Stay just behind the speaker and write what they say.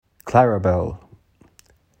Clarabelle.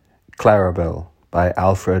 Clarabelle by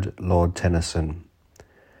Alfred Lord Tennyson.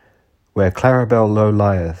 Where Clarabelle low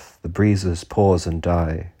lieth, the breezes pause and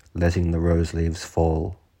die, letting the rose leaves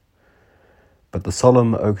fall. But the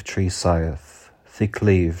solemn oak tree sigheth,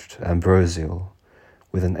 thick-leaved, ambrosial,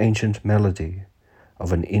 with an ancient melody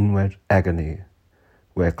of an inward agony,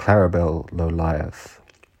 where Clarabelle low lieth.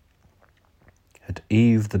 At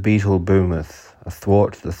eve the beetle boometh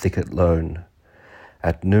athwart the thicket lone.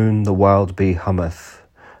 At noon the wild bee hummeth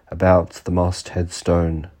about the mossed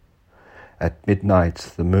headstone. At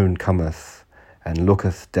midnight the moon cometh and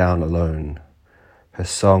looketh down alone. Her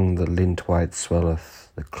song the lint-white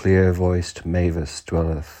swelleth, the clear-voiced mavis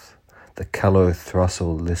dwelleth, the callow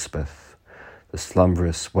throstle lispeth, the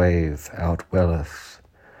slumberous wave outwelleth,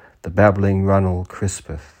 the babbling runnel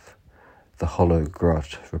crispeth, the hollow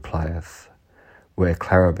grot replieth, where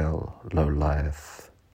Clarabelle low lieth.